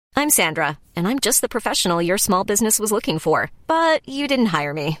I'm Sandra, and I'm just the professional your small business was looking for. But you didn't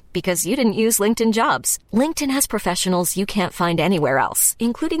hire me because you didn't use LinkedIn Jobs. LinkedIn has professionals you can't find anywhere else,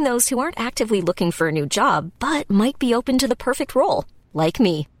 including those who aren't actively looking for a new job, but might be open to the perfect role, like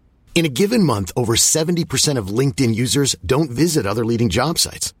me. In a given month, over 70% of LinkedIn users don't visit other leading job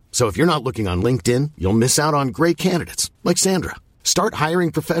sites. So if you're not looking on LinkedIn, you'll miss out on great candidates like Sandra. Start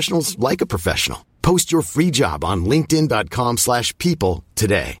hiring professionals like a professional. Post your free job on linkedin.com/people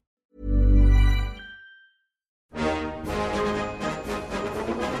today.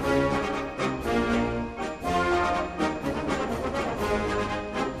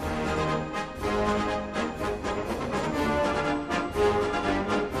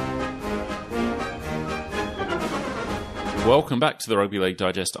 Welcome back to the Rugby League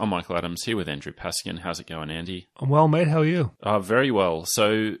Digest. I'm Michael Adams here with Andrew Paskian. How's it going, Andy? I'm well, mate. How are you? Very well.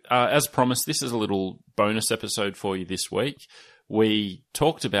 So, as promised, this is a little bonus episode for you this week. We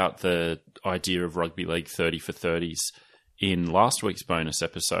talked about the idea of Rugby League 30 for 30s in last week's bonus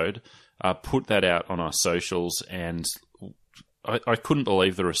episode, put that out on our socials, and I couldn't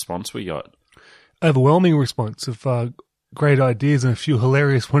believe the response we got. Overwhelming response of great ideas and a few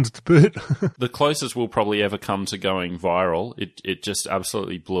hilarious ones to boot. The closest we'll probably ever come to going viral. It just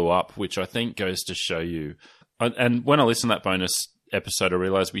absolutely blew up, which I think goes to show you. And when I listened to that bonus episode, I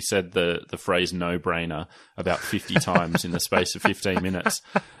realised we said the phrase "no-brainer" about 50 times in the space of 15 minutes.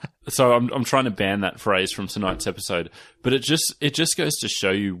 So I'm trying to ban that phrase from tonight's episode. But it just goes to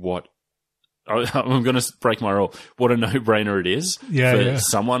show you what. I'm going to break my rule. What a no-brainer it is for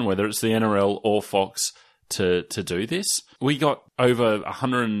someone, whether it's the NRL or Fox, to do this. We got over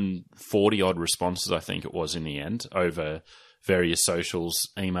 140 odd responses, I think it was in the end, over various socials,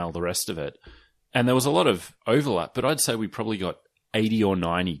 email, the rest of it. And there was a lot of overlap, but I'd say we probably got 80 or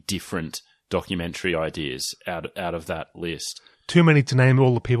 90 different documentary ideas out of that list. Too many to name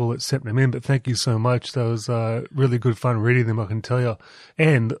all the people that sent them in, but thank you so much. That was really good fun reading them, I can tell you.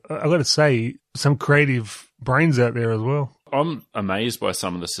 And I got to say, some creative brains out there as well. I'm amazed by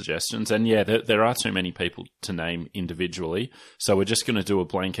some of the suggestions. And yeah, there are too many people to name individually. So we're just going to do a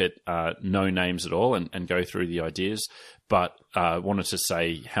blanket, no names at all, and go through the ideas. But wanted to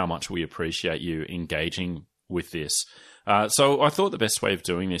say how much we appreciate you engaging with this. So I thought the best way of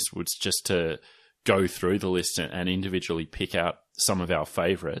doing this was just to go through the list and individually pick out some of our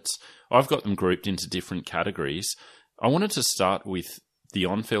favourites. I've got them grouped into different categories. I wanted to start with the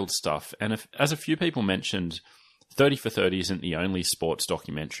on-field stuff. And as a few people mentioned, 30 for 30 isn't the only sports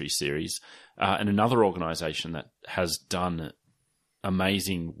documentary series. And another organisation that has done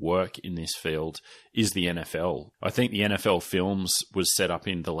amazing work in this field is the NFL. I think the NFL Films was set up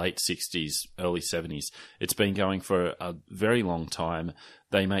in the late 60s, early 70s. It's been going for a very long time.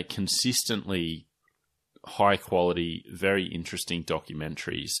 They make consistently high quality, very interesting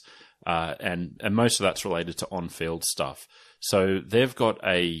documentaries. And most of that's related to on-field stuff. So they've got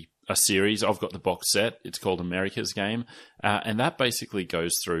a series. I've got the box set. It's called America's Game. And that basically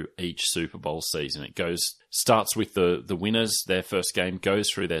goes through each Super Bowl season. It starts with the winners, their first game, goes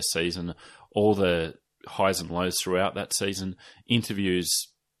through their season, all the highs and lows throughout that season, interviews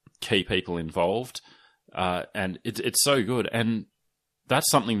key people involved. And it's so good. And that's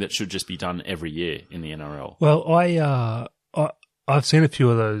something that should just be done every year in the NRL. Well, I've seen a few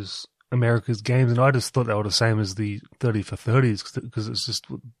of those America's Games, and I just thought they were the same as the 30 for 30s because it's just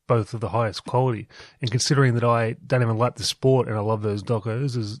both of the highest quality. And considering that I don't even like the sport and I love those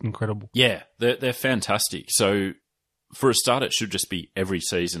docos, is incredible. Yeah, they're fantastic. So for a start, it should just be every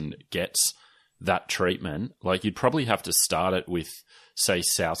season gets that treatment. Like you'd probably have to start it with, say,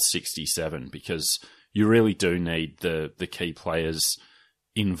 South 67 because you really do need the key players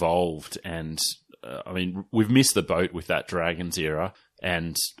involved. And I mean, we've missed the boat with that Dragons era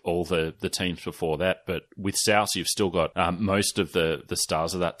and all the teams before that. But with South, you've still got most of the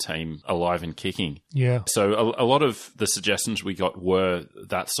stars of that team alive and kicking. Yeah. So a lot of the suggestions we got were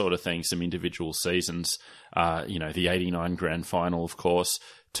that sort of thing, some individual seasons. The 89 grand final, of course.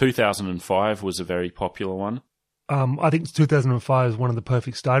 2005 was a very popular one. I think 2005 is one of the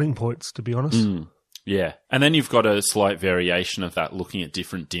perfect starting points, to be honest. Yeah. And then you've got a slight variation of that looking at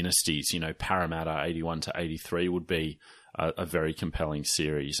different dynasties. Parramatta 81 to 83 would be a very compelling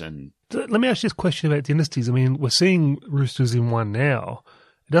series. And let me ask you this question about dynasties. I mean, we're seeing Roosters in one now.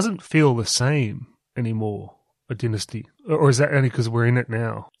 It doesn't feel the same anymore, a dynasty. Or is that only because we're in it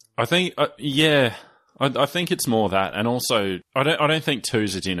now? I think, I think it's more that. And also, I don't think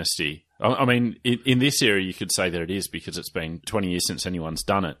two's a dynasty. I mean, in this era, you could say that it is because it's been 20 years since anyone's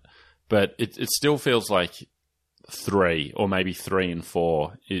done it. But it still feels like 3 or maybe 3 and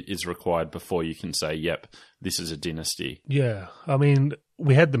 4 is required before you can say, yep, this is a dynasty. Yeah. I mean,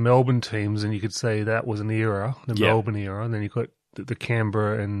 we had the Melbourne teams, and you could say that was an era, the Melbourne era, and then you've got the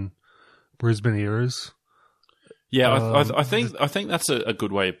Canberra and Brisbane eras. Yeah, I think that's a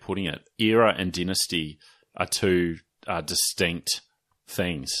good way of putting it. Era and dynasty are two distinct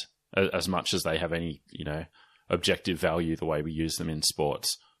things, as much as they have any objective value the way we use them in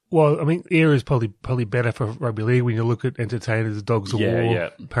sports. Well, I mean, era is probably better for rugby league when you look at entertainers, Dogs of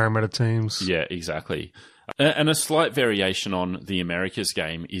War, Parramatta teams. Yeah, exactly. And a slight variation on the Americas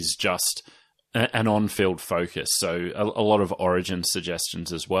game is just an on-field focus. So a lot of Origin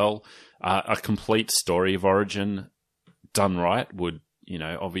suggestions as well. A complete story of Origin done right would,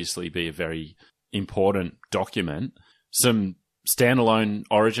 obviously be a very important document. Some standalone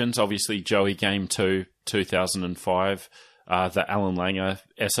Origins, obviously Joey Game 2, 2005, the Alan Langer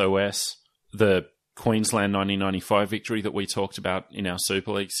SOS, the Queensland 1995 victory that we talked about in our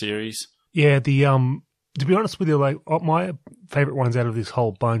Super League series. Yeah, to be honest with you, like my favourite ones out of this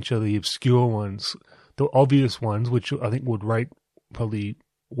whole bunch are the obscure ones, the obvious ones, which I think would rate probably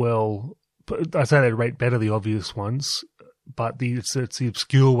well. But I say they'd rate better the obvious ones, but it's the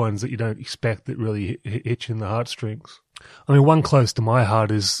obscure ones that you don't expect that really hit you in the heartstrings. I mean, one close to my heart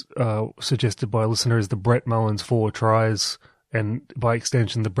is suggested by a listener is the Brett Mullins 4 tries, and by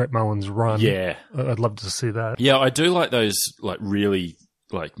extension, the Brett Mullins run. Yeah, I'd love to see that. Yeah, I do like those, like really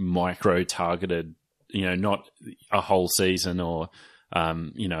like micro targeted. Not a whole season or,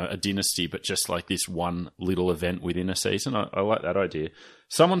 a dynasty, but just like this one little event within a season. I like that idea.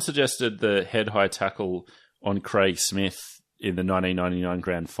 Someone suggested the head-high tackle on Craig Smith in the 1999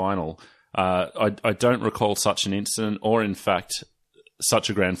 grand final. I don't recall such an incident or, in fact, such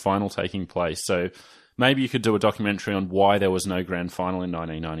a grand final taking place. So maybe you could do a documentary on why there was no grand final in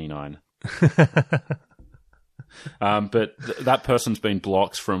 1999. But that person's been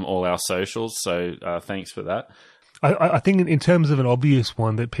blocked from all our socials, so thanks for that. I think in terms of an obvious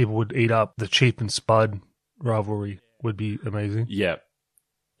one that people would eat up, the Cheap and Spud rivalry would be amazing. Yeah.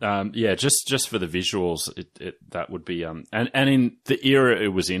 Just for the visuals, that would be and in the era it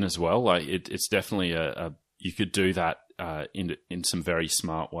was in as well. Like it's definitely you could do that in some very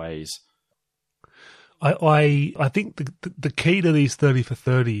smart ways. I think the key to these 30 for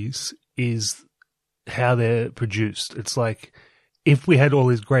 30s is how they're produced. It's like if we had all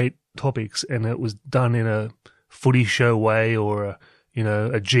these great topics and it was done in a footy show way or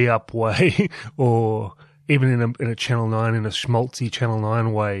a G up way or even in a Channel 9 in a schmaltzy Channel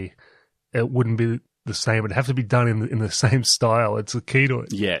 9 way, it wouldn't be the same. It'd have to be done in the same style. It's the key to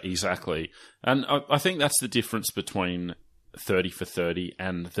it. Yeah, exactly. And I think that's the difference between 30 for 30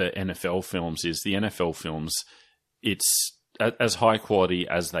 and the NFL films is the NFL films, it's as high quality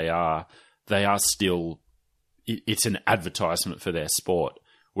as they are still, it's an advertisement for their sport,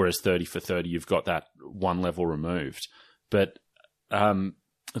 whereas 30 for 30, you've got that one level removed. But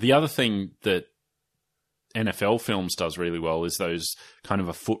the other thing that NFL films does really well is those kind of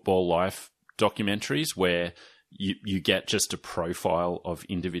a football life documentaries where you get just a profile of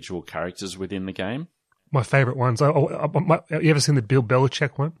individual characters within the game. My favourite ones. Have you ever seen the Bill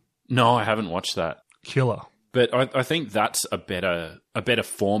Belichick one? No, I haven't watched that. Killer. But I think that's a better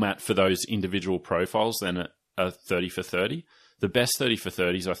format for those individual profiles than a 30 for 30. The best 30 for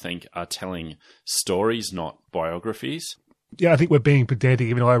 30s, I think, are telling stories, not biographies. Yeah, I think we're being pedantic,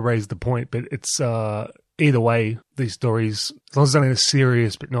 even though I raised the point. But it's either way, these stories, as long as it's done in a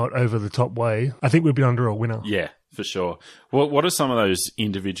serious but not over-the-top way, I think we'd be under a winner. Yeah, for sure. What are some of those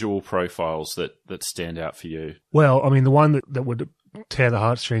individual profiles that stand out for you? Well, I mean, the one that would tear the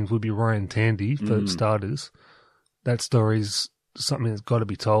heartstrings would be Ryan Tandy, for starters. That story's something that's got to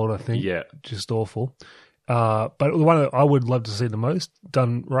be told, I think. Yeah. Just awful. But the one that I would love to see the most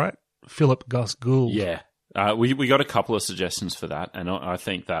done right, Philip Gus Gould. Yeah. We got a couple of suggestions for that, and I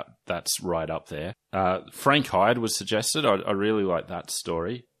think that's right up there. Frank Hyde was suggested. I really like that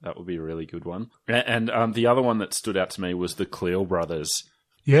story. That would be a really good one. And the other one that stood out to me was the Cleo brothers.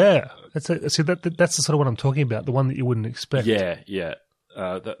 Yeah, that's the sort of what I'm talking about. The one that you wouldn't expect. Yeah.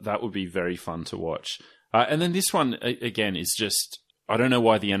 That would be very fun to watch. And then this one again is just, I don't know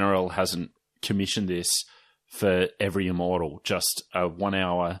why the NRL hasn't commissioned this for every Immortal. Just a 1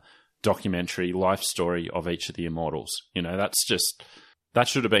 hour documentary life story of each of the Immortals. That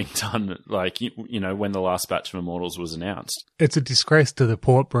should have been done like, when the last batch of Immortals was announced. It's a disgrace to the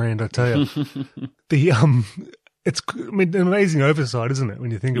Port brand, I tell you. It's an amazing oversight, isn't it,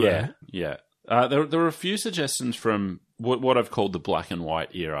 when you think about it? Yeah. There were a few suggestions from what I've called the black and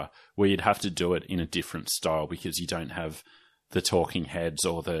white era, where you'd have to do it in a different style because you don't have the talking heads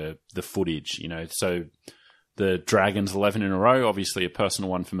or the footage, So the Dragons 11 in a row, obviously a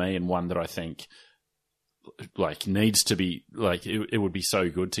personal one for me, and one that I think needs to be it would be so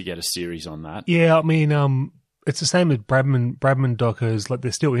good to get a series on that. Yeah, I mean, it's the same as Bradman docos. Like,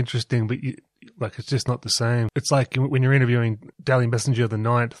 they're still interesting, but it's just not the same. It's like when you're interviewing Daily Messenger of the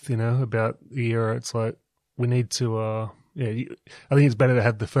 9th, about the era. It's like, we need to. I think it's better to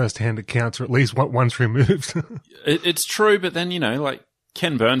have the first-hand accounts, or at least once removed. It's true, but then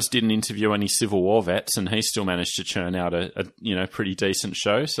Ken Burns didn't interview any Civil War vets, and he still managed to churn out a pretty decent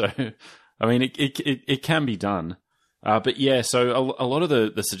show. So, I mean, it can be done. But yeah, so a lot of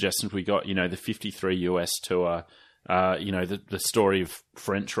the suggestions we got, the 53 US tour, the story of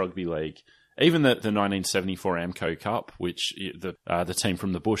French Rugby League, even the 1974 Amco Cup, which the team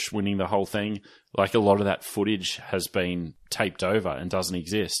from the bush winning the whole thing, a lot of that footage has been taped over and doesn't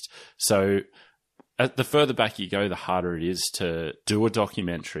exist. So the further back you go, the harder it is to do a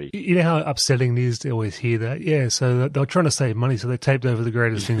documentary. You know how upsetting it is to always hear that? Yeah, so they were trying to save money, so they taped over the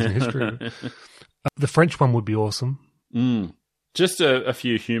greatest things in history. The French one would be awesome. Just a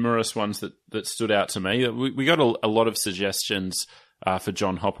few humorous ones that stood out to me. We got a lot of suggestions for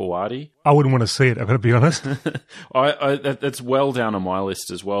John Hopewadi. I wouldn't want to see it, I've got to be honest. That's well down on my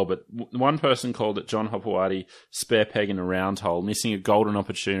list as well, but one person called it John Hopewadi, spare peg in a round hole, missing a golden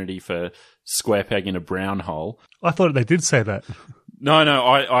opportunity for square peg in a brown hole. I thought they did say that. No,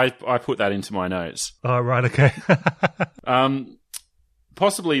 I put that into my notes. Oh, right, okay.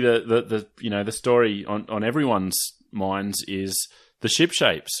 Possibly the story on everyone's minds is the ship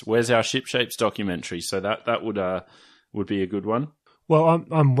shapes. Where's our ship shapes documentary? So that would be a good one. Well,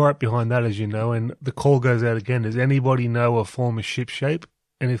 I'm right behind that, as you know, and the call goes out again. Does anybody know a former ship shape?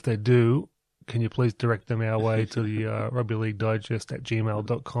 And if they do, can you please direct them our way to the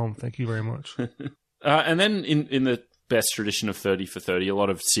rugbyleaguedigest@gmail.com? Thank you very much. And then in the best tradition of 30 for 30, a lot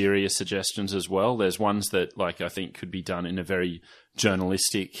of serious suggestions as well. There's ones that I think could be done in a very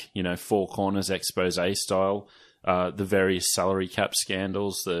journalistic, four corners expose style. The various salary cap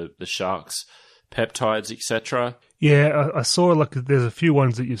scandals, the Sharks, peptides, etc. Yeah, I saw there's a few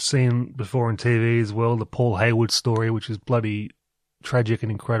ones that you've seen before on TV as well. The Paul Hayward story, which is bloody tragic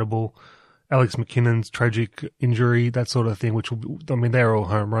and incredible. Alex McKinnon's tragic injury, that sort of thing, they're all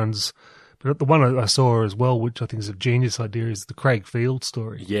home runs. But the one I saw as well, which I think is a genius idea, is the Craig Field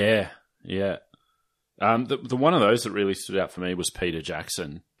story. Yeah. The one of those that really stood out for me was Peter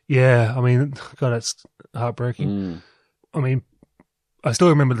Jackson. Yeah, God, that's heartbreaking. I still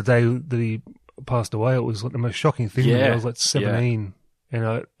remember the day that he passed away. It was the most shocking thing. Yeah, I was 17,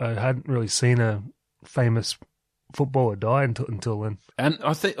 and I hadn't really seen a famous footballer die until then. And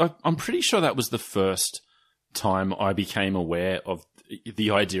I'm pretty sure that was the first time I became aware of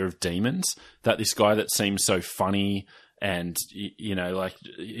the idea of demons. That this guy that seemed so funny and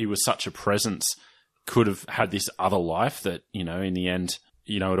he was such a presence could have had this other life that in the end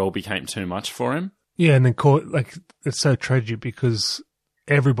it all became too much for him. Yeah, and then it's so tragic because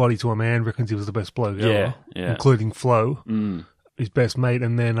everybody to a man reckons he was the best bloke ever, including Flo, his best mate,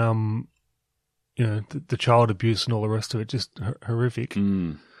 and then the child abuse and all the rest of it, just horrific.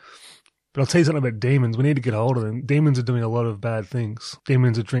 But I'll tell you something about demons. We need to get hold of them. Demons are doing a lot of bad things.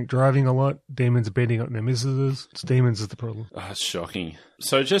 Demons are drink driving a lot. Demons are beating up their missuses. Demons is the problem. Oh, it's shocking.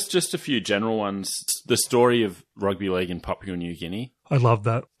 So just a few general ones. The story of rugby league in Papua New Guinea. I love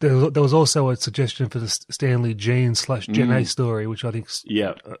that. There was also a suggestion for the Stanley Jean/Gen A story, which I think's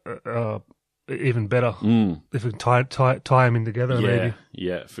even better. If we can tie them in together, maybe.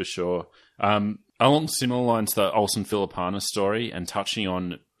 Yeah, for sure. Along similar lines, the Olsen Filipana story, and touching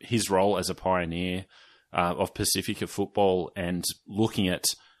on his role as a pioneer of Pacifica football, and looking at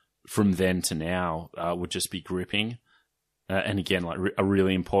from then to now would just be gripping. And again, a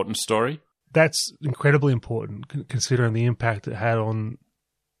really important story. That's incredibly important, considering the impact it had on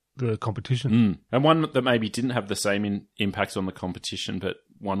the competition. And one that maybe didn't have the same impact on the competition, but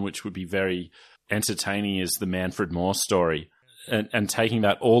one which would be very entertaining, is the Manfred Moore story. And taking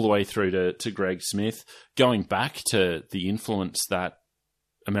that all the way through to Greg Smith, going back to the influence that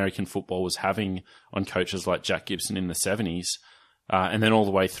American football was having on coaches like Jack Gibson in the 70s, and then all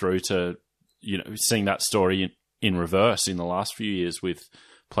the way through to seeing that story in reverse in the last few years with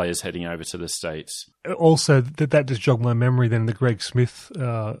players heading over to the States. Also, that just jogged my memory then, the Greg Smith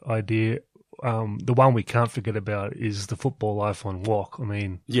idea. The one we can't forget about is the football life on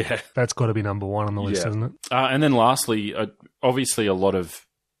WOC. That's got to be number one on the list, hasn't it? And then lastly, obviously a lot of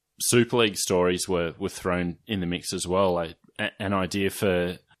Super League stories were thrown in the mix as well. An idea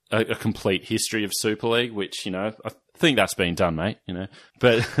for a complete history of Super League, which, I think that's been done, mate,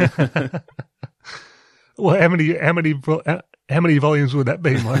 but... Well, how How many volumes would that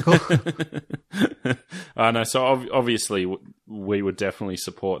be, Michael? No, so obviously we would definitely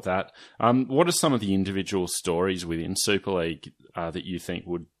support that. What are some of the individual stories within Super League that you think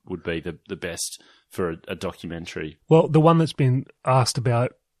would be the best for a documentary? Well, the one that's been asked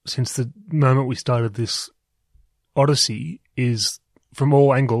about since the moment we started this odyssey is from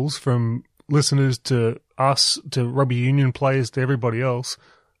all angles, from listeners to us, to rugby union players, to everybody else,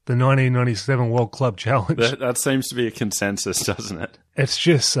 the 1997 World Club Challenge. That seems to be a consensus, doesn't it? It's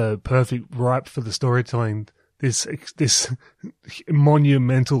just so perfect, ripe for the storytelling. This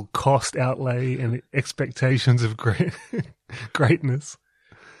monumental cost outlay and expectations of greatness.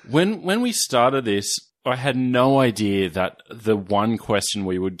 When we started this, I had no idea that the one question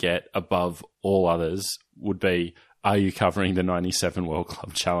we would get above all others would be, are you covering the 97 World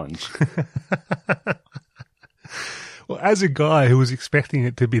Club Challenge? Well, as a guy who was expecting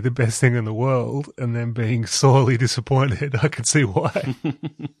it to be the best thing in the world and then being sorely disappointed, I could see why.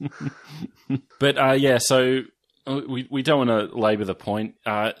 But so we don't want to labour the point.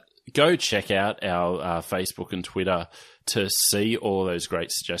 Go check out our Facebook and Twitter to see all those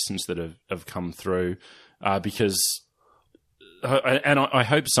great suggestions that have come through, because I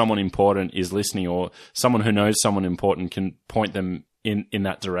hope someone important is listening, or someone who knows someone important can point them in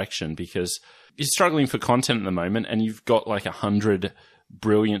that direction, because you're struggling for content at the moment and you've got like 100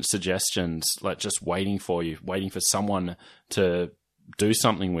 brilliant suggestions like just waiting for someone to do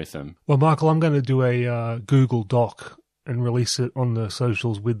something with them. Well, Michael, I'm going to do a Google Doc and release it on the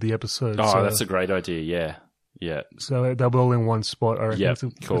socials with the episode. Oh, that's a great idea. Yeah. So they'll be all in one spot. I reckon. Yeah,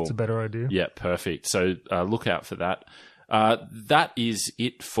 cool. That's a better idea. Yeah, perfect. So look out for that. That is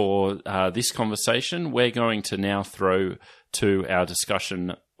it for this conversation. We're going to now throw to our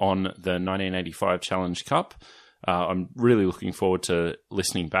discussion on the 1985 Challenge Cup. I'm really looking forward to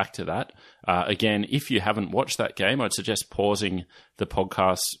listening back to that. Again, if you haven't watched that game, I'd suggest pausing the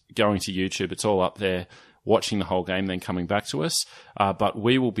podcast, going to YouTube. It's all up there, watching the whole game, then coming back to us. But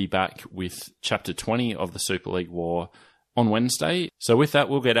we will be back with Chapter 20 of the Super League War on Wednesday. So with that,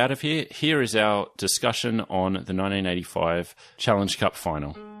 we'll get out of here. Here is our discussion on the 1985 Challenge Cup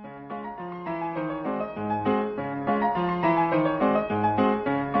final.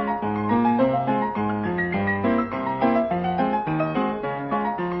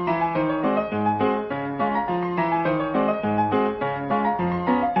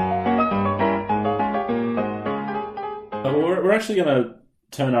 We're actually going to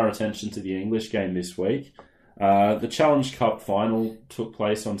turn our attention to the English game this week. The Challenge Cup final took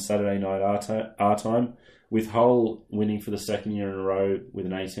place on Saturday night our time, with Hull winning for the second year in a row with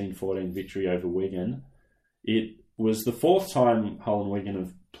an 18-14 victory over Wigan. It was the fourth time Hull and Wigan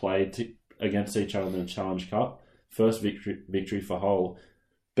have played against each other in the Challenge Cup. First victory for Hull.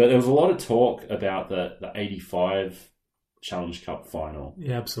 But there was a lot of talk about the 85 Challenge Cup final.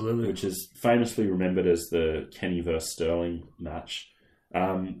 Yeah, absolutely. Which is famously remembered as the Kenny versus Sterling match.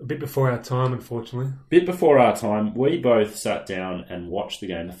 A bit before our time, unfortunately. Bit before our time. We both sat down and watched the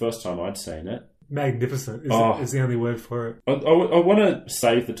game. The first time I'd seen it. Magnificent is the only word for it. I want to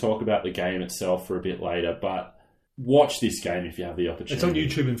save the talk about the game itself for a bit later, but watch this game if you have the opportunity. It's on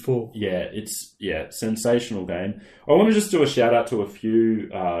YouTube in full. Yeah, it's sensational game. I want to just do a shout out to a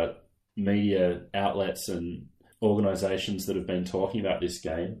few media outlets and organisations that have been talking about this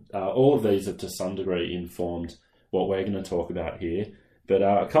game. All of these have to some degree informed what we're going to talk about here. But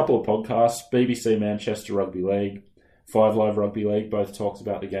a couple of podcasts, BBC Manchester Rugby League, 5 Live Rugby League, both talked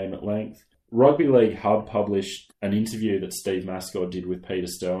about the game at length. Rugby League Hub published an interview that Steve Mascott did with Peter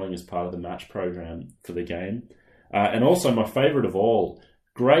Sterling as part of the match program for the game. And also my favourite of all,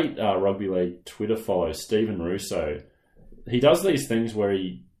 great Rugby League Twitter follow, Stephen Russo. He does these things where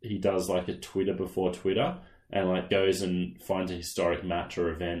he does like a Twitter before Twitter and like goes and finds a historic match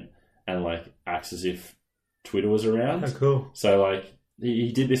or event and like acts as if Twitter was around. Oh, cool. So like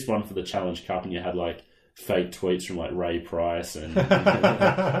he did this one for the Challenge Cup, and you had like fake tweets from like Ray Price and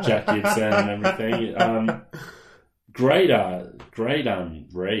Jack Gibson and everything. Great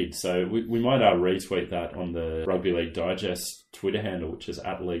read. So we might retweet that on the Rugby League Digest Twitter handle, which is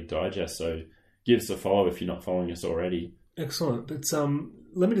 @League Digest. So give us a follow if you're not following us already. Excellent. But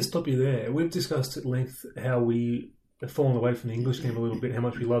let me just stop you there. We've discussed at length how we have fallen away from the English game a little bit, how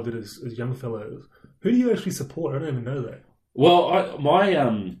much we loved it as young fellows. Who do you actually support? I don't even know that. Well,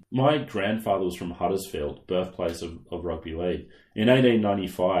 my grandfather was from Huddersfield, birthplace of Rugby League. In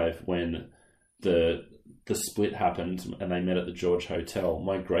 1895, when the split happened and they met at the George Hotel,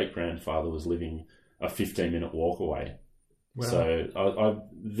 my great-grandfather was living a 15-minute walk away. Wow. So I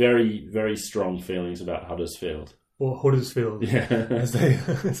very, very strong feelings about Huddersfield. or Huddersfield, as they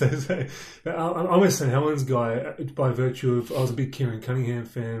say. I'm a St Helens guy by virtue of I was a big Kieran Cunningham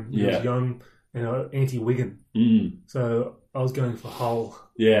fan when I was young, and anti-Wigan. So I was going for Hull.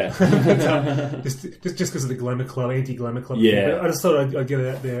 Yeah. just because of the glamour club, anti-glamour club. Yeah. Thing. I just thought I'd get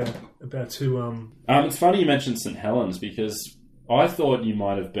it out there about to... It's funny you mentioned St Helens because I thought you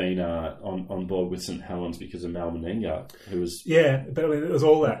might have been on board with St Helens because of Mal Meninga, who was... Yeah, but I mean, it was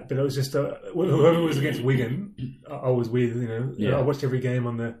all that. But it was just... whoever was against Wigan, I was with, you know. Yeah. I watched every game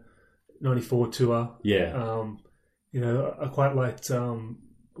on the 94 tour. Yeah. You know, I quite liked...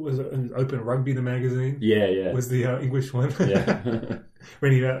 was it Open Rugby, the magazine? Yeah. Was the English one. Yeah.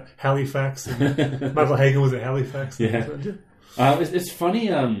 Reading about Halifax. And Michael Hagan was at Halifax. Yeah. It's funny,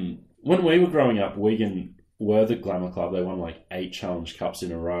 when we were growing up, Wigan were the glamour club. They won like 8 Challenge Cups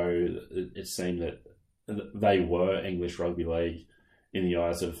in a row. It seemed that they were English Rugby League in the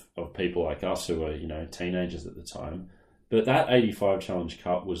eyes of people like us who were, you know, teenagers at the time. But that 85 Challenge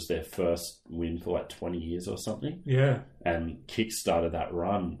Cup was their first win for like 20 years or something. Yeah. And kick-started that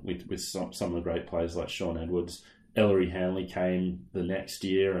run with some of the great players like Sean Edwards. Ellery Hanley came the next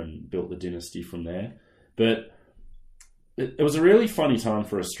year and built the dynasty from there. But it was a really funny time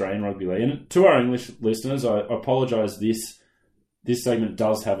for Australian rugby league. And to our English listeners, I apologise. This segment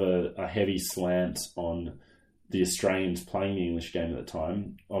does have a heavy slant on the Australians playing the English game at the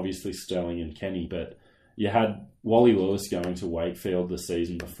time. Obviously Sterling and Kenny, but you had Wally Lewis going to Wakefield the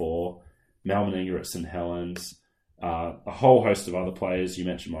season before, Mal Meninga at St Helens, a whole host of other players. You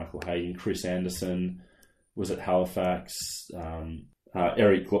mentioned Michael Hagan, Chris Anderson was at Halifax,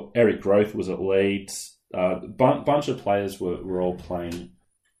 Eric Groth was at Leeds. Bunch of players were all playing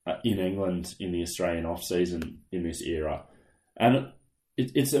in England in the Australian off-season in this era. And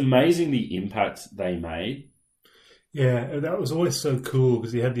it's amazing the impact they made. Yeah, that was always so cool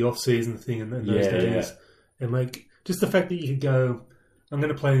because you had the off-season thing in those days. Yeah. And like, just the fact that you could go, I'm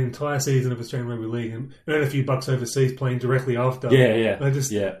going to play the entire season of Australian Rugby League and earn a few bucks overseas playing directly after.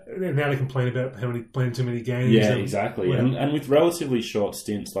 And now they complain about playing too many games. Yeah, exactly. And with relatively short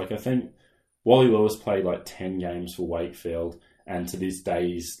stints, like I think Wally Lewis played like 10 games for Wakefield, and to this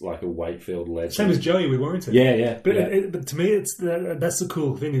day he's like a Wakefield legend. Same as Joey with Warrington. Yeah. But to me, that's the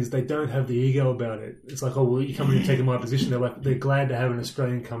cool thing is they don't have the ego about it. It's like, oh, well, you come in and take my position. They're glad to have an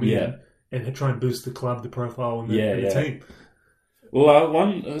Australian come in and try and boost the club, the profile, and the team. Well, I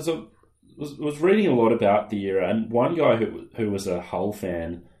was reading a lot about the era, and one guy who was a Hull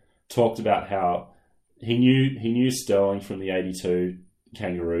fan talked about how he knew Sterling from the '82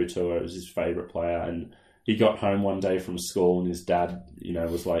 Kangaroo Tour. It was his favourite player, and he got home one day from school, and his dad, you know,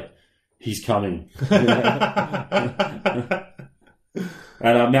 was like, "He's coming."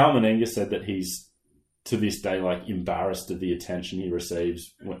 And Mal Meninga said that he's to this day like embarrassed of the attention he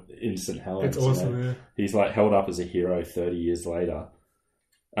receives in St Helens. It's awesome. You know? He's like held up as a hero 30 years later.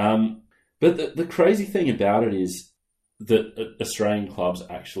 But the crazy thing about it is that Australian clubs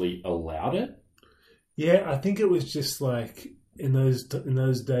actually allowed it. Yeah, I think it was just like in those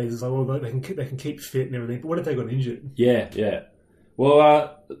days, it's like, well, they can keep fit and everything. But what if they got injured? Yeah.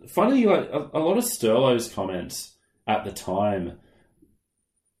 Well, funny, like a lot of Sterlo's comments at the time.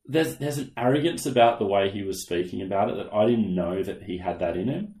 There's an arrogance about the way he was speaking about it that I didn't know that he had that in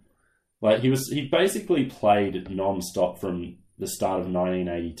him. Like he basically played non-stop from the start of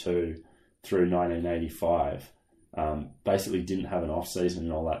 1982 through 1985. Basically didn't have an off season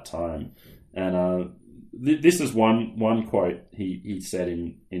in all that time. And this is one quote he said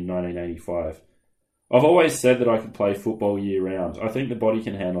in 1985. "I've always said that I could play football year round. I think the body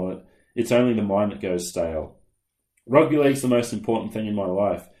can handle it. It's only the mind that goes stale. Rugby league's the most important thing in my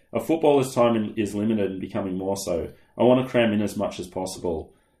life. A footballer's time is limited and becoming more so. I want to cram in as much as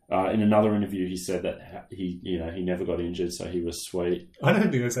possible." In another interview, he said that he never got injured, so he was sweet. I don't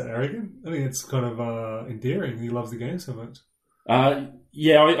think that's that arrogant. I think it's kind of endearing. He loves the game so much.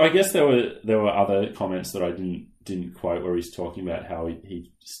 I guess there were other comments that I didn't quote where he's talking about how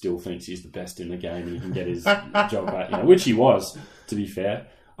he still thinks he's the best in the game and he can get his job back, which he was, to be fair.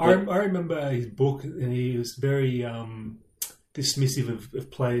 I remember his book, and he was very dismissive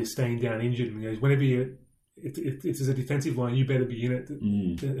of players staying down injured. And he goes, whenever if it's a defensive line, you better be in it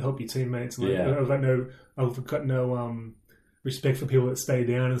to help your teammates. And I've got no respect for people that stay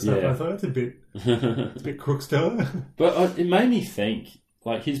down and stuff. Yeah. I thought that's a bit crook still. But it made me think,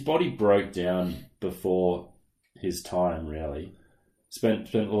 like, his body broke down before his time, really.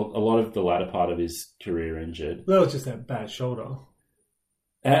 Spent a lot of the latter part of his career injured. Well, it was just that bad shoulder.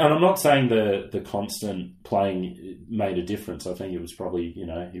 And I'm not saying the constant playing made a difference. I think it was probably,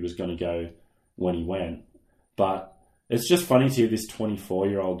 he was going to go when he went. But It's just funny to hear this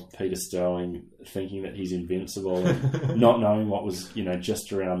 24-year-old Peter Sterling thinking that he's invincible and not knowing what was,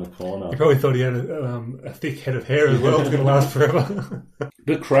 just around the corner. He probably thought he had a thick head of hair as well. It's going to last forever.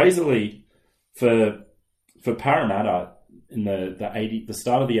 But crazily, for Parramatta, in the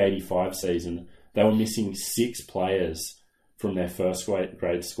start of the 85 season, they were missing 6 players from their first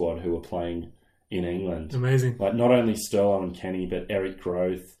grade squad who were playing in England. Amazing. Like not only Sterlo and Kenny, but Eric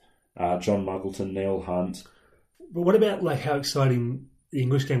Groth, John Muggleton, Neil Hunt. But what about like how exciting the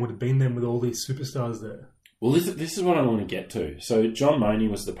English game would have been then with all these superstars there? Well, this is what I want to get to. So John Mooney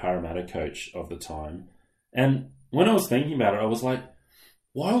was the Parramatta coach of the time. And when I was thinking about it, I was like,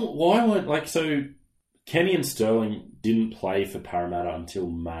 why weren't so Kenny and Sterling didn't play for Parramatta until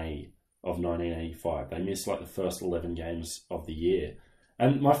May of 1985. They missed the first 11 games of the year.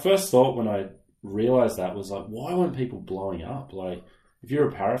 And my first thought when I realised that was why weren't people blowing up? If you're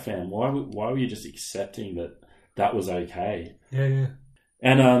a Para fan, why were you just accepting that was okay? Yeah.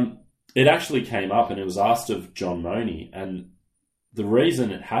 And it actually came up and it was asked of John Mooney. And the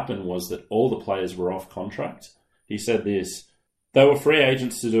reason it happened was that all the players were off contract. He said this: they were free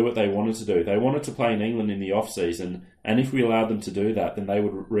agents to do what they wanted to do. They wanted to play in England in the off-season, and if we allowed them to do that, then they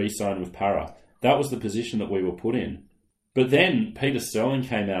would re-sign with Para. That was the position that we were put in. But then Peter Sterling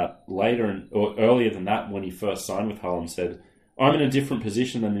came out later or earlier than that when he first signed with Hull and said, I'm in a different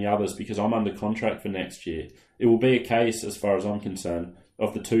position than the others because I'm under contract for next year. It will be a case, as far as I'm concerned,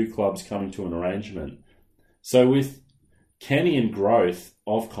 of the 2 clubs coming to an arrangement. So with Kenny and Groth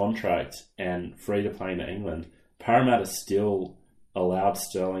off contract and free to play in England, Parramatta still allowed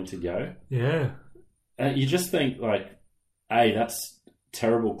Sterling to go. Yeah. And you just think, A, that's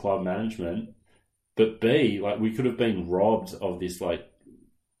terrible club management, but B, we could have been robbed of this,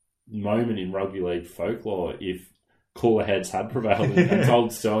 moment in rugby league folklore if cooler heads had prevailed and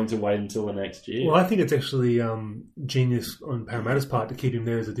told Sterling to wait until the next year. Well, I think it's actually genius on Parramatta's part to keep him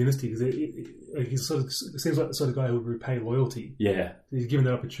there as a dynasty because he sort of seems like the sort of guy who would repay loyalty. Yeah. He's given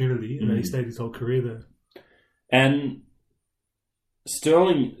that opportunity and he stayed his whole career there. And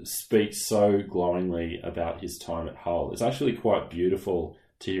Sterling speaks so glowingly about his time at Hull. It's actually quite beautiful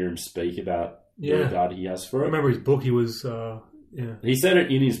to hear him speak about the regard he has for it. I remember his book. He was, He said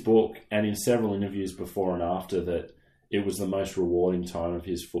it in his book and in several interviews before and after that it was the most rewarding time of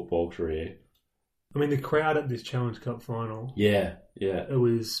his football career. I mean, the crowd at this Challenge Cup final. Yeah. It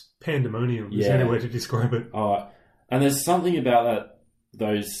was pandemonium. Is any way to describe it. And there's something about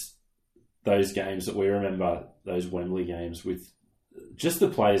those games that we remember, those Wembley games, with just the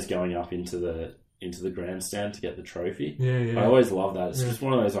players going up into the grandstand to get the trophy. Yeah. I always love that. It's just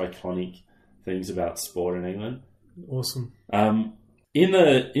one of those iconic things about sport in England. Awesome. In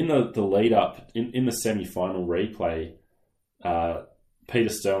the lead up, in the semi-final replay, Peter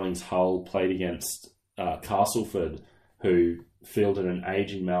Sterling's Hull played against Castleford, who fielded an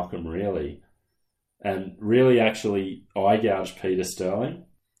ageing Malcolm Reilly, and really actually eye-gouged Peter Sterling.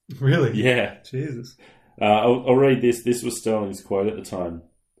 Really? Yeah. Jesus. I'll read this. This was Sterling's quote at the time.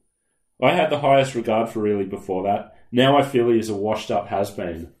 I had the highest regard for Reilly before that. Now I feel he is a washed-up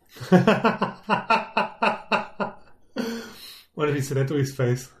has-been. What if he said that to his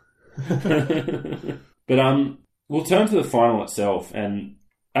face? But we'll turn to the final itself, and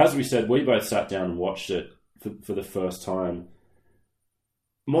as we said, we both sat down and watched it for the first time.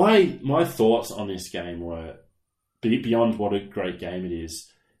 My thoughts on this game were, beyond what a great game it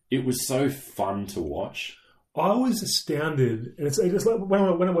is, it was so fun to watch. I was astounded, and it's like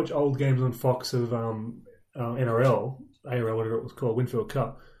when I watch old games on Fox of NRL, ARL, whatever it was called, Winfield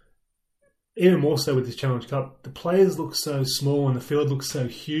Cup. Even more so with this Challenge Cup, the players look so small and the field looks so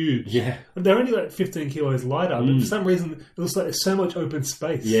huge. Yeah. They're only 15 kilos lighter, but for some reason it looks like there's so much open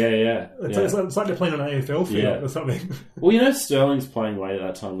space. Yeah. It's like they're playing on an AFL field or something. Well, Sterling's playing weight at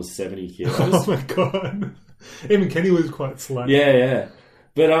that time was 70 kilos. Oh my God. Even Kenny was quite slack. Yeah.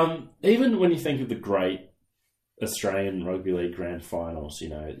 But even when you think of the great Australian Rugby League grand finals,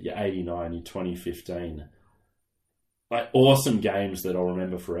 your 89, your 2015, awesome games that I'll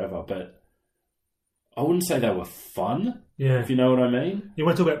remember forever, but I wouldn't say they were fun, if you know what I mean. You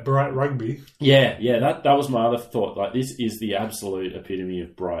want to talk about bright rugby? Yeah, that was my other thought. This is the absolute epitome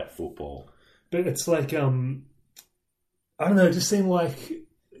of bright football. But it's like, I don't know, it just seemed like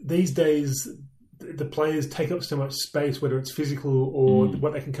these days the players take up so much space, whether it's physical or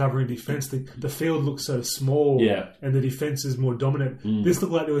what they can cover in defence. The field looks so small and the defence is more dominant. This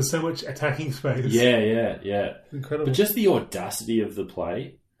looked like there was so much attacking space. Yeah. Incredible. But just the audacity of the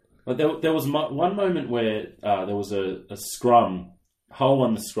play. There was one moment where there was a scrum, Hull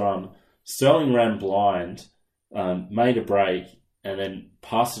won the scrum, Sterling ran blind, made a break, and then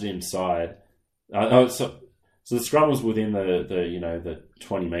passed it inside. So the scrum was within the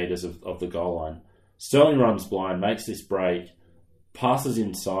 20 metres of the goal line. Sterling runs blind, makes this break, passes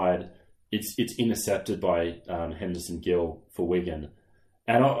inside. It's intercepted by Henderson Gill for Wigan.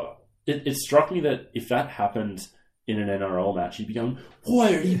 And it struck me that if that happened in an NRL match, you'd be going,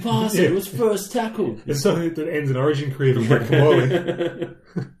 why did he pass it? It was first tackle. It's something that ends an origin career for Brett Kamali.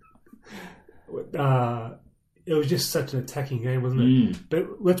 It was just such an attacking game, wasn't it?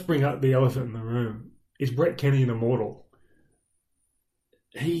 But let's bring up the elephant in the room. Is Brett Kenny an immortal?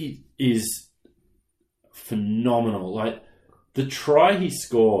 He is phenomenal. Like, the try he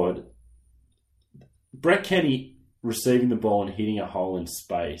scored, Brett Kenny receiving the ball and hitting a hole in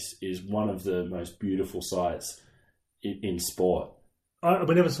space is one of the most beautiful sights in sport. I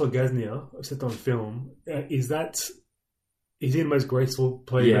never saw Gaznia, except on film. Is he the most graceful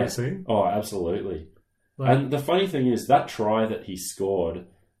player you've ever seen? Oh, absolutely. And the funny thing is, that try that he scored,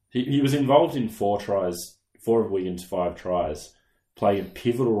 he was involved in 4 of Wigan's 5 tries, playing a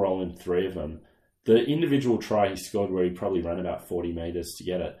pivotal role in 3 of them. The individual try he scored where he probably ran about 40 metres to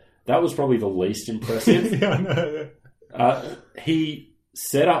get it, that was probably the least impressive. Yeah, I know. He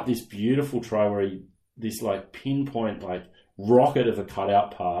set up this beautiful try where this pinpoint rocket of a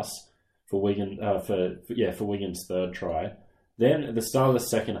cutout pass for Wigan for Wigan's 3rd try. Then at the start of the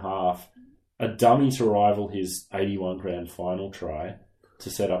second half, a dummy to rival his 81 grand final try to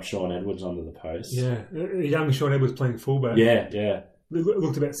set up Sean Edwards under the post. Yeah, a young Sean Edwards playing fullback. Yeah.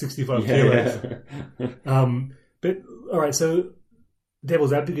 Looked about 65 kilos. But, all right, so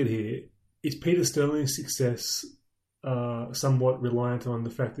devil's advocate here. Is Peter Sterling's success somewhat reliant on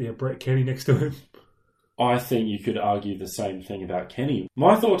the fact that you have Brett Kenny next to him? I think you could argue the same thing about Kenny.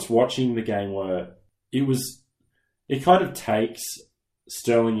 My thoughts watching the game were, it kind of takes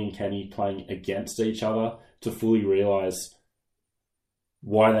Sterling and Kenny playing against each other to fully realise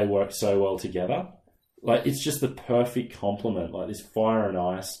why they work so well together. It's just the perfect complement, this fire and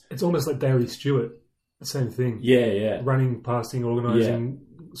ice. It's almost like Daly Stewart, the same thing. Yeah. Running, passing, organising,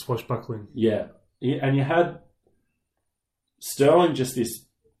 swashbuckling. Yeah. And you had Sterling just this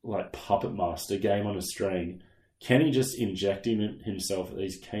puppet master, game on a string. Kenny just injecting himself at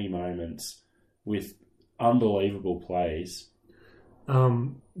these key moments with unbelievable plays.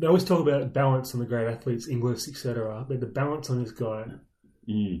 They always talk about balance on the great athletes, Inglis, etc. But the balance on this guy,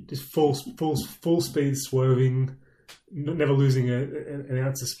 just full speed swerving, never losing an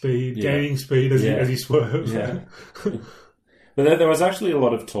ounce of speed, gaining speed as he swerves. Yeah. But there was actually a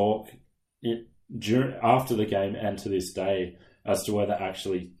lot of talk after the game and to this day as to whether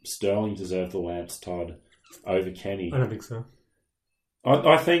actually Sterling deserved the Lance Todd over Kenny. I don't think so.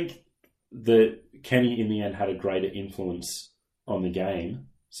 I think that Kenny in the end had a greater influence on the game,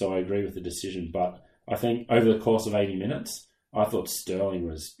 so I agree with the decision. But I think over the course of 80 minutes, I thought Sterling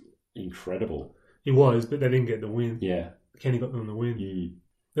was incredible. He was, but they didn't get the win. Yeah. Kenny got them the win.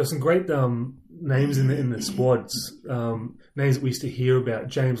 There were some great names in the squads. Names that we used to hear about.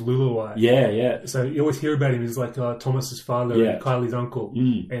 James Lulawai. Yeah. So you always hear about him as Thomas's father and Kylie's uncle.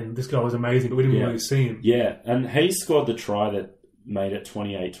 And this guy was amazing, but we didn't really see him. Yeah, and he scored the try that made it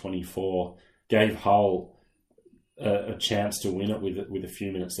 28-24, gave Hull a chance to win it with a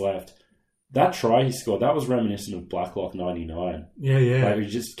few minutes left. That try he scored, that was reminiscent of Blacklock 99. Yeah. He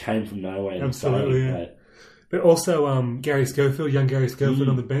just came from nowhere. Absolutely, yeah. But also Gary Schofield, young Gary Schofield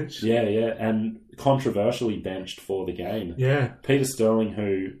on the bench. Yeah, and controversially benched for the game. Yeah. Peter Sterling,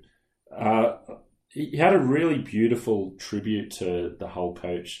 who he had a really beautiful tribute to the Hull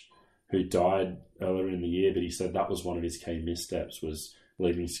coach who died earlier in the year, but he said that was one of his key missteps, was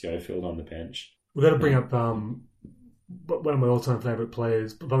leaving Schofield on the bench. We've got to bring up one of my all-time favourite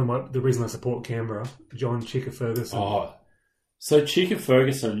players, probably the reason I support Canberra, John Chicka Ferguson. Oh, so Chicka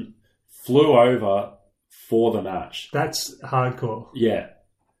Ferguson flew over for the match. That's hardcore. Yeah.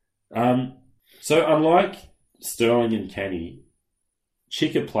 So unlike Sterling and Kenny,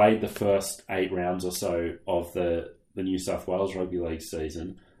 Chicka played the first 8 rounds or so of the New South Wales Rugby League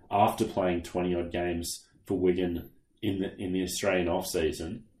season after playing 20-odd games for Wigan in the Australian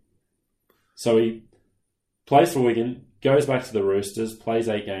off-season. So he plays for Wigan, goes back to the Roosters, plays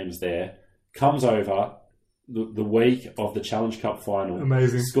 8 games there, comes over the week of the Challenge Cup final.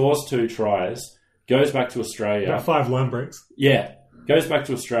 Amazing. Scores 2 tries, goes back to Australia. Got 5 line breaks. Yeah. Goes back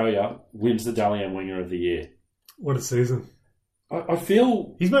to Australia, wins the Dally M Winger of the Year. What a season. I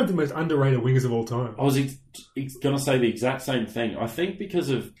feel... He's one of the most underrated wingers of all time. I was going to say the exact same thing. I think because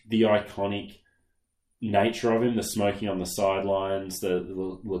of the iconic nature of him, the smoking on the sidelines, the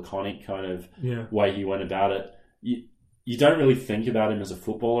laconic kind of way he went about it, you don't really think about him as a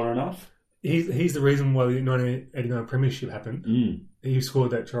footballer enough. He's the reason why the 1989 Premiership happened. He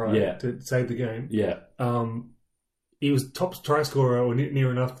scored that try Yeah. to save the game. Yeah. He was top try scorer or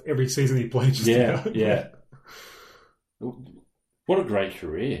near enough every season he played. Just about. Yeah. What a great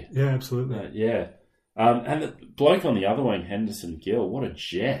career. Yeah, absolutely. Yeah. And the bloke on the other wing, Henderson Gill, what a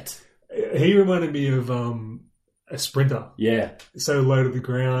jet. He reminded me of a sprinter. Yeah. So low to the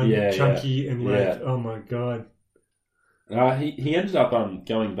ground, chunky and like, oh my God. He ended up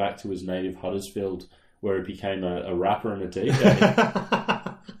going back to his native Huddersfield, where he became a rapper and a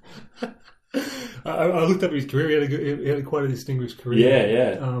DJ. I looked up his career. He had quite a distinguished career.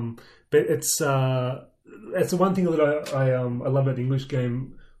 Yeah. But it's the one thing that I love about the English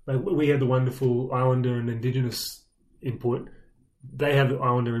game. Like, we had the wonderful Islander and Indigenous input. They have the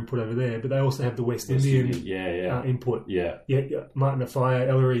Islander input over there, but they also have the West Indian input. Yeah. Martin Afia,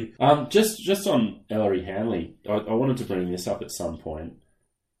 Ellery. Just on Ellery Hanley, I wanted to bring this up at some point.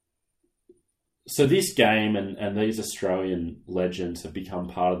 So this game and these Australian legends have become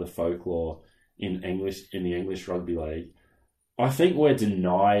part of the folklore in the English Rugby League. I think we're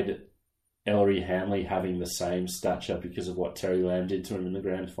denied Ellery Hanley having the same stature because of what Terry Lamb did to him in the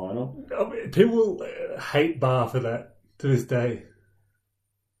grand final. People hate Barr for that to this day.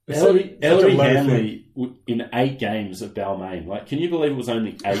 Ellery Hanley in 8 games at Balmain. Like, can you believe it was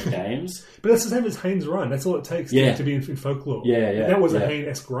only 8 games? But that's the same as Haynes' run. That's all it takes to be in folklore. Yeah. That was a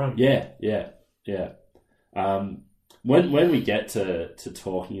Haynes-esque run. Yeah. When we get to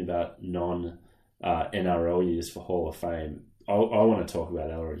talking about non-NRL years for Hall of Fame, I want to talk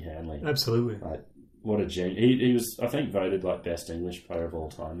about Ellery Hanley. Absolutely. Like, what a genius. He was, I think, voted like best English player of all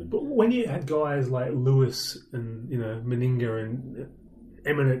time. But when you had guys like Lewis and Meninga and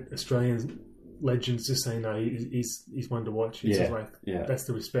eminent Australian legends just saying, no, he's one to watch. It's just like, that's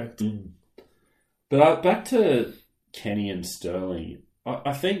the respect. Mm. But back to Kenny and Sterling,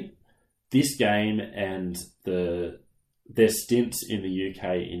 I think this game and their stints in the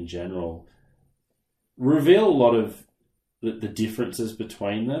UK in general reveal a lot of the differences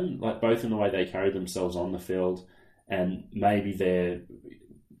between them, like both in the way they carry themselves on the field and maybe their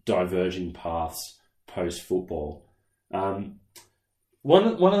diverging paths post-football. One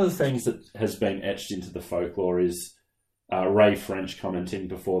of the things that has been etched into the folklore is Ray French commenting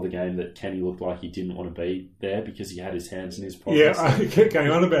before the game that Kenny looked like he didn't want to be there because he had his hands in his pockets. Yeah, I kept going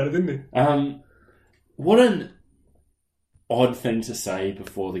on about it, didn't he? What an odd thing to say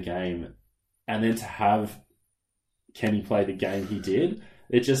before the game, and then to have Kenny play the game he did.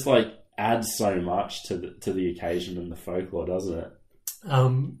 It just like adds so much to the occasion and the folklore, doesn't it?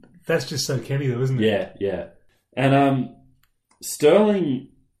 That's just so Kenny, though, isn't it? Yeah. And Sterling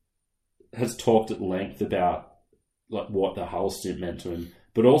has talked at length about like what the Hull stint meant to him,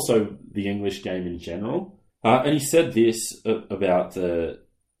 but also the English game in general. And he said this about the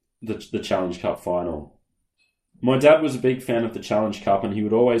Challenge Cup final. My dad was a big fan of the Challenge Cup and he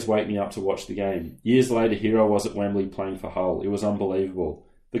would always wake me up to watch the game. Years later, here I was at Wembley playing for Hull. It was unbelievable.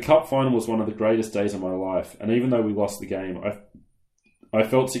 The Cup final was one of the greatest days of my life, and even though we lost the game, I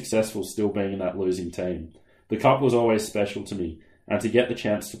felt successful still being in that losing team. The Cup was always special to me, and to get the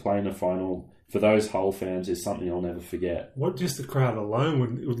chance to play in the final for those Hull fans is something I'll never forget. What, just the crowd alone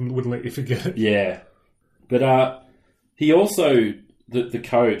wouldn't let you forget it? Yeah. But he also, the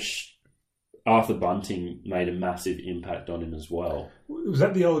coach, Arthur Bunting, made a massive impact on him as well. Was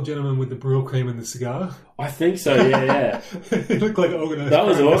that the old gentleman with the Brill cream and the cigar? I think so, yeah. He looked like an organised. That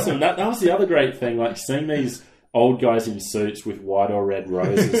was awesome. That was the other great thing, like seeing these old guys in suits with white or red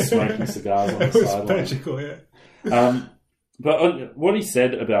roses smoking cigars on the sideline. It was magical, yeah. But what he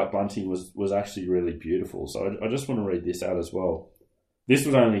said about Bunting was actually really beautiful. So I just want to read this out as well. This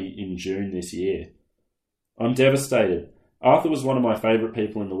was only in June this year. I'm devastated. Arthur was one of my favourite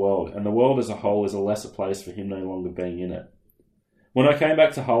people in the world, and the world as a whole is a lesser place for him no longer being in it. When I came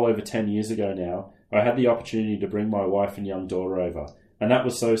back to Hull over 10 years ago now, I had the opportunity to bring my wife and young daughter over, and that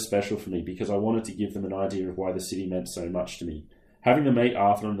was so special for me because I wanted to give them an idea of why the city meant so much to me. Having them meet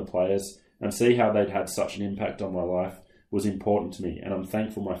Arthur and the players and see how they'd had such an impact on my life was important to me, and I'm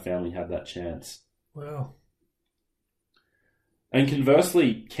thankful my family had that chance. Wow. And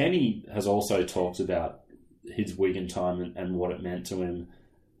conversely, Kenny has also talked about his Wigan time and what it meant to him.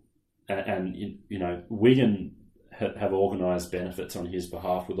 And you know, Wigan have organised benefits on his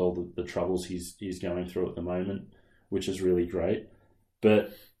behalf with all the troubles he's going through at the moment, which is really great.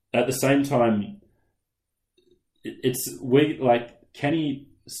 But at the same time, Kenny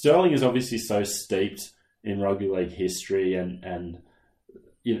Sterling is obviously so steeped in rugby league history and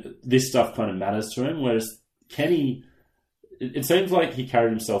you know, this stuff kind of matters to him, whereas Kenny, it seems like he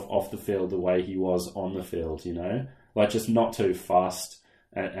carried himself off the field the way he was on the field, you know, like just not too fussed,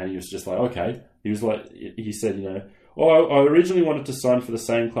 and he was just like, okay. He was like, he said, you know, I originally wanted to sign for the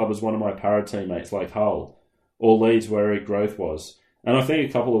same club as one of my para teammates, like Hull, or Leeds, where Eric Growth was. And I think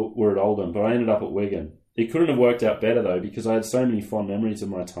a couple were at Oldham, but I ended up at Wigan. It couldn't have worked out better, though, because I had so many fond memories of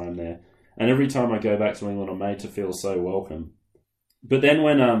my time there. And every time I go back to England, I'm made to feel so welcome. But then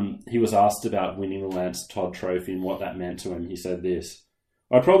when he was asked about winning the Lance Todd Trophy and what that meant to him, he said this: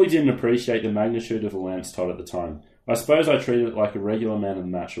 I probably didn't appreciate the magnitude of the Lance Todd at the time. I suppose I treated it like a regular man of the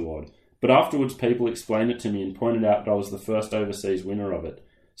match award. But afterwards, people explained it to me and pointed out that I was the first overseas winner of it.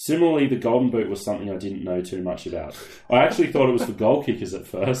 Similarly, the Golden Boot was something I didn't know too much about. I actually thought it was for goal kickers at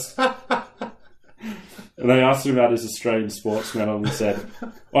first. And they asked him about his Australian sports medal and he said,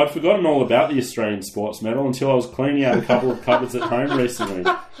 I'd forgotten all about the Australian sports medal until I was cleaning out a couple of cupboards at home recently.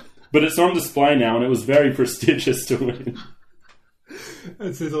 But it's on display now and it was very prestigious to win.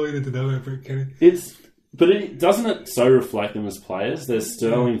 That says all you need to know about Brett Kenny. Doesn't it so reflect them as players? There's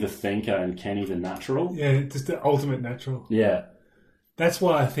Sterling the thinker and Kenny the natural. Yeah, just the ultimate natural. Yeah. That's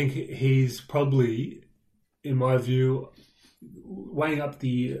why I think he's probably, in my view, weighing up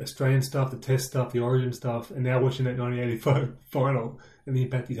the Australian stuff, the Test stuff, the Origin stuff, and now watching that 1985 final and the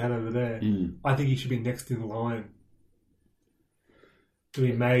impact he's had over there. I think he should be next in line to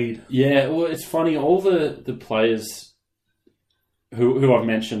be made. Yeah, well, it's funny. All the players who I've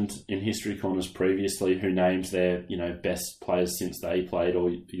mentioned in History Corners previously, who named their best players since they played,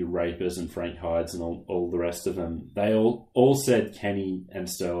 or your Rapers and Frank Hydes and all the rest of them, they all said Kenny and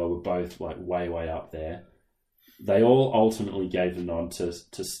Sterlo were both like way up there. They all ultimately gave the nod to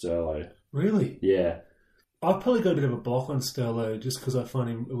Sterlo. Really? Yeah. I've probably got a bit of a block on Sterlo just because I find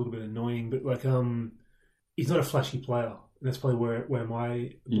him a little bit annoying, but he's not a flashy player. That's probably where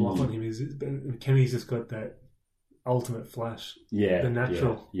my block on him is. Kenny's just got that ultimate flash. Yeah. The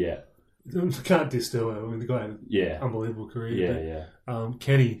natural. Yeah. Can't diss Sterlo. I mean, the guy had an unbelievable career. Yeah.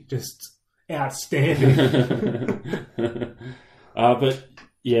 Kenny, just outstanding. But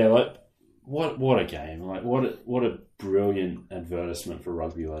yeah, like what a game! Like what a brilliant advertisement for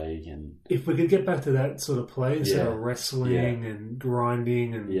rugby league. And if we could get back to that sort of play instead of wrestling and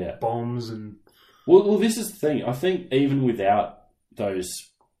grinding and bombs and well, this is the thing. I think even without those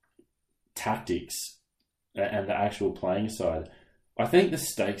tactics and the actual playing side, I think the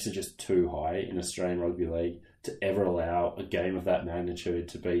stakes are just too high in Australian rugby league to ever allow a game of that magnitude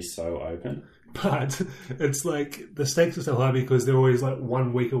to be so open. But it's like the stakes are so high because they're always like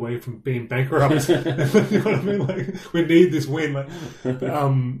 1 week away from being bankrupt. You know what I mean? Like, we need this win. Like,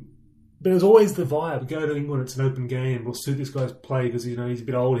 but it was always the vibe. Go to England, it's an open game. We'll suit this guy's play because he's a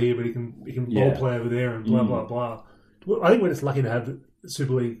bit old here, but he can ball play over there and blah blah blah. I think we're just lucky to have the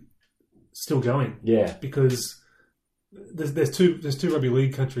Super League still going. Yeah, because there's two rugby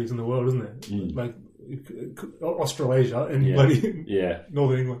league countries in the world, isn't there? Like Australasia and bloody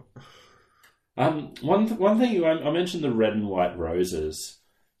Northern England. One thing I mentioned the red and white roses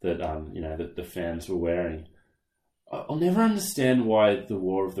that that the fans were wearing. I'll never understand why the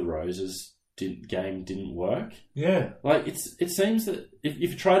War of the Roses game didn't work. Yeah, like it seems that if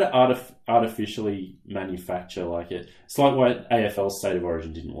you try to artificially manufacture it's like why AFL's State of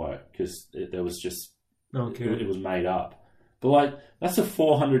Origin didn't work because there was just it was made up. But that's a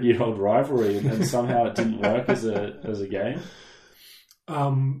 400-year-old rivalry, and somehow it didn't work as a game.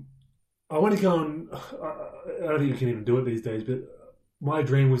 I want to go on. I don't think you can even do it these days. But my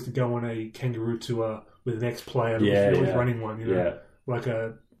dream was to go on a kangaroo tour with an ex-player who was running one.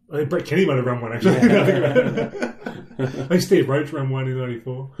 I think Brett Kenny might have run one actually. I think Steve Roach ran one in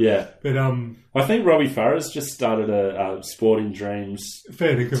 '94. Yeah, but I think Robbie Farah's just started a Sporting Dreams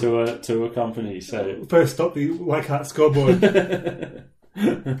to a company. So first stop the Leichhardt scoreboard.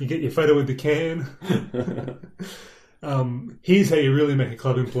 You get your photo with the can. Here's how you really make a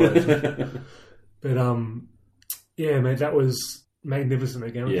club implode. But yeah, mate, that was magnificent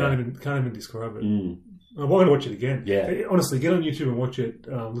again. I can't even describe it. I'm going to watch it again. Yeah, honestly, get on YouTube and watch it,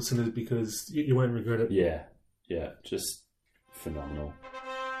 listeners, because you won't regret it. Yeah, just phenomenal.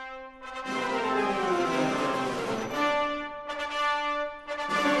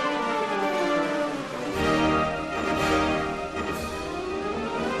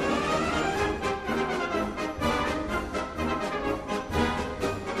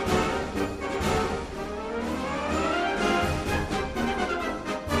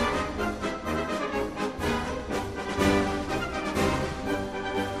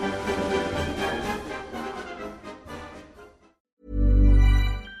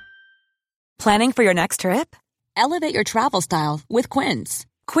 Planning for your next trip? Elevate your travel style with Quince.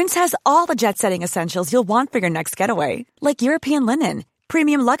 Quince has all the jet-setting essentials you'll want for your next getaway, like European linen,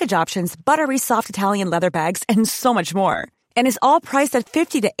 premium luggage options, buttery soft Italian leather bags, and so much more. And is all priced at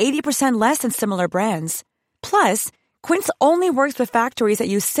 50 to 80% less than similar brands. Plus, Quince only works with factories that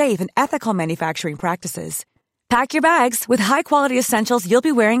use safe and ethical manufacturing practices. Pack your bags with high-quality essentials you'll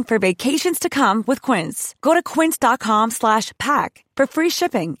be wearing for vacations to come with Quince. Go to quince.com/pack for free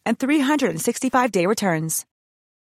shipping and 365-day returns.